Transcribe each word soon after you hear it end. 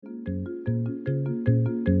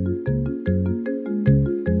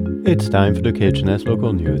It's time for the KHNS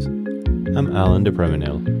Local News. I'm Alan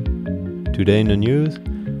DePreminil. Today in the news,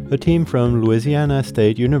 a team from Louisiana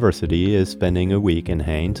State University is spending a week in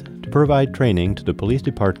Haines to provide training to the police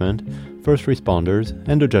department, first responders,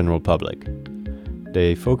 and the general public.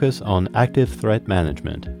 They focus on active threat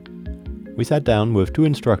management. We sat down with two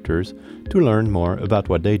instructors to learn more about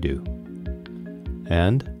what they do.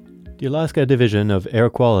 And the Alaska Division of Air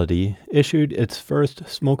Quality issued its first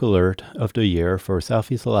smoke alert of the year for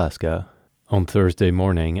Southeast Alaska on Thursday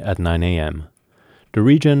morning at 9 a.m. The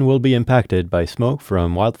region will be impacted by smoke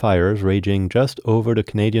from wildfires raging just over the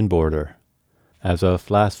Canadian border. As of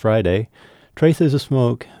last Friday, traces of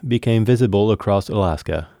smoke became visible across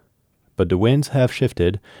Alaska, but the winds have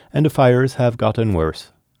shifted and the fires have gotten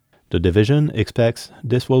worse. The division expects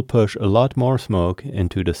this will push a lot more smoke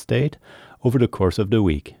into the state over the course of the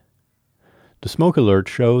week. The smoke alert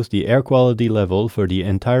shows the air quality level for the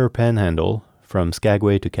entire panhandle, from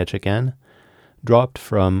Skagway to Ketchikan, dropped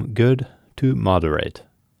from good to moderate.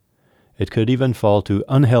 It could even fall to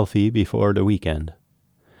unhealthy before the weekend.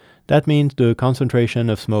 That means the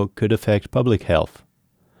concentration of smoke could affect public health.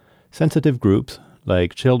 Sensitive groups,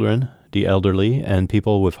 like children, the elderly, and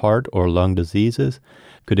people with heart or lung diseases,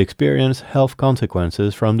 could experience health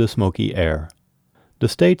consequences from the smoky air. The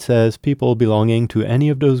state says people belonging to any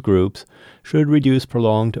of those groups should reduce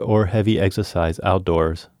prolonged or heavy exercise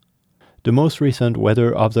outdoors. The most recent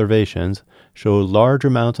weather observations show large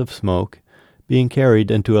amounts of smoke being carried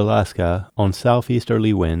into Alaska on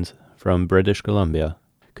southeasterly winds from British Columbia.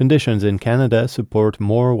 Conditions in Canada support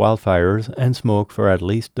more wildfires and smoke for at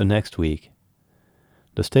least the next week.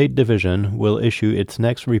 The State Division will issue its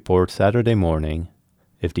next report Saturday morning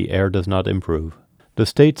if the air does not improve. The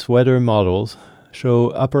state's weather models show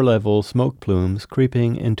upper-level smoke plumes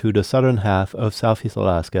creeping into the southern half of Southeast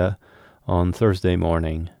Alaska on Thursday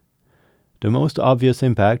morning. The most obvious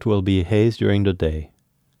impact will be haze during the day.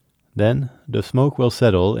 Then, the smoke will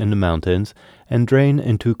settle in the mountains and drain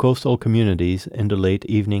into coastal communities in the late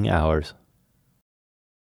evening hours.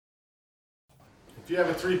 If you have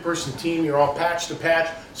a three-person team, you're all patch to patch.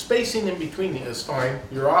 Spacing in between you is fine.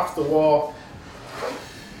 You're off the wall,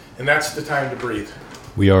 and that's the time to breathe.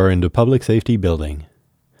 We are in the public safety building.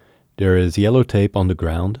 There is yellow tape on the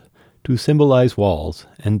ground to symbolize walls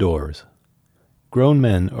and doors. Grown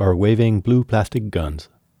men are waving blue plastic guns,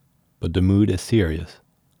 but the mood is serious.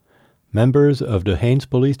 Members of the Haines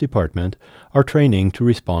Police Department are training to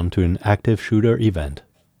respond to an active shooter event.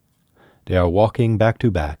 They are walking back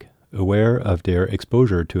to back, aware of their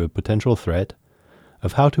exposure to a potential threat,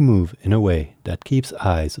 of how to move in a way that keeps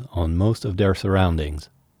eyes on most of their surroundings,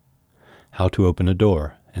 how to open a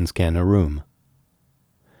door and scan a room.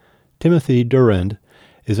 Timothy Durand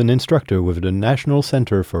is an instructor with the National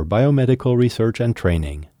Center for Biomedical Research and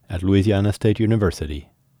Training at Louisiana State University.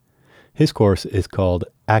 His course is called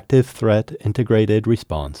Active Threat Integrated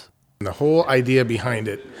Response. The whole idea behind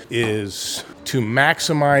it is to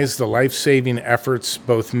maximize the life-saving efforts,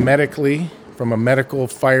 both medically, from a medical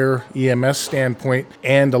fire EMS standpoint,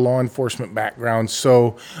 and a law enforcement background.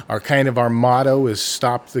 So our motto is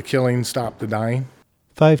stop the killing, stop the dying.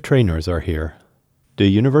 5 trainers are here. The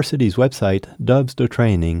university's website dubs the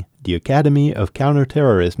training the Academy of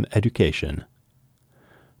Counterterrorism Education.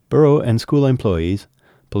 Borough and school employees,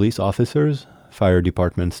 police officers, fire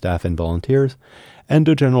department staff and volunteers, and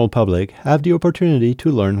the general public have the opportunity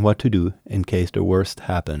to learn what to do in case the worst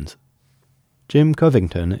happens. Jim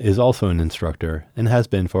Covington is also an instructor and has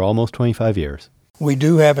been for almost 25 years. We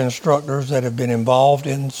do have instructors that have been involved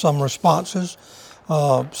in some responses,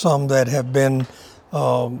 some that have been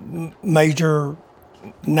major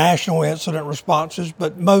national incident responses,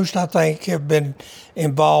 but most, I think, have been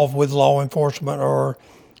involved with law enforcement or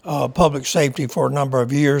public safety for a number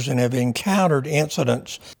of years and have encountered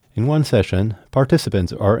incidents. In one session,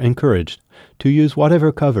 participants are encouraged to use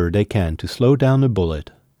whatever cover they can to slow down a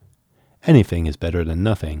bullet. Anything is better than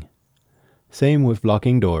nothing. Same with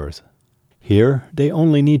blocking doors. Here, they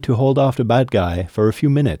only need to hold off the bad guy for a few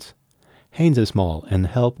minutes. Haines is small and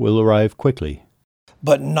help will arrive quickly.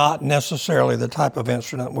 But not necessarily the type of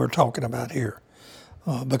incident we're talking about here,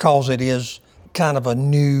 because it is kind of a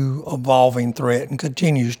new evolving threat and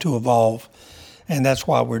continues to evolve. And that's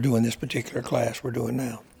why we're doing this particular class we're doing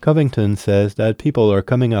now. Covington says that people are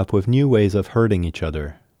coming up with new ways of hurting each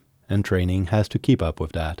other, and training has to keep up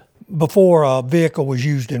with that. Before a vehicle was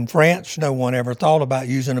used in France, no one ever thought about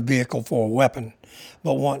using a vehicle for a weapon.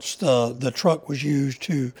 But once the truck was used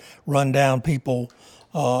to run down people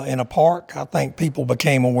in a park, I think people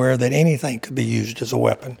became aware that anything could be used as a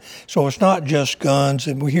weapon. So it's not just guns,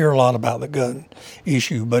 and we hear a lot about the gun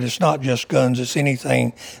issue, but it's not just guns, it's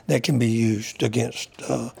anything that can be used against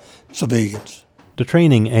civilians. The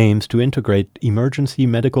training aims to integrate emergency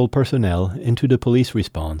medical personnel into the police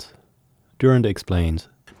response. Durand explains.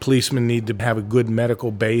 Policemen need to have a good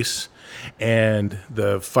medical base, and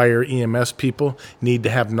the fire EMS people need to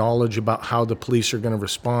have knowledge about how the police are going to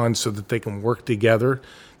respond so that they can work together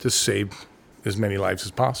to save as many lives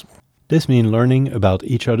as possible. This means learning about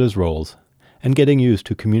each other's roles and getting used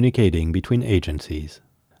to communicating between agencies.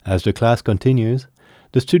 As the class continues,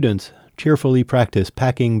 the students cheerfully practice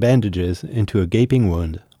packing bandages into a gaping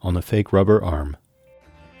wound on a fake rubber arm.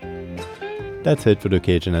 That's it for the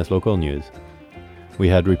KHNS Local News. We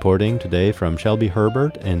had reporting today from Shelby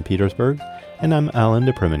Herbert in Petersburg, and I'm Alan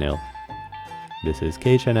DePriminil. This is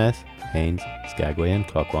KHNS, Haines, Skagway, and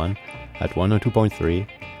Klukwan at 102.3,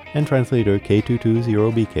 and translator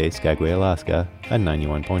K220BK Skagway, Alaska at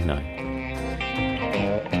 91.9.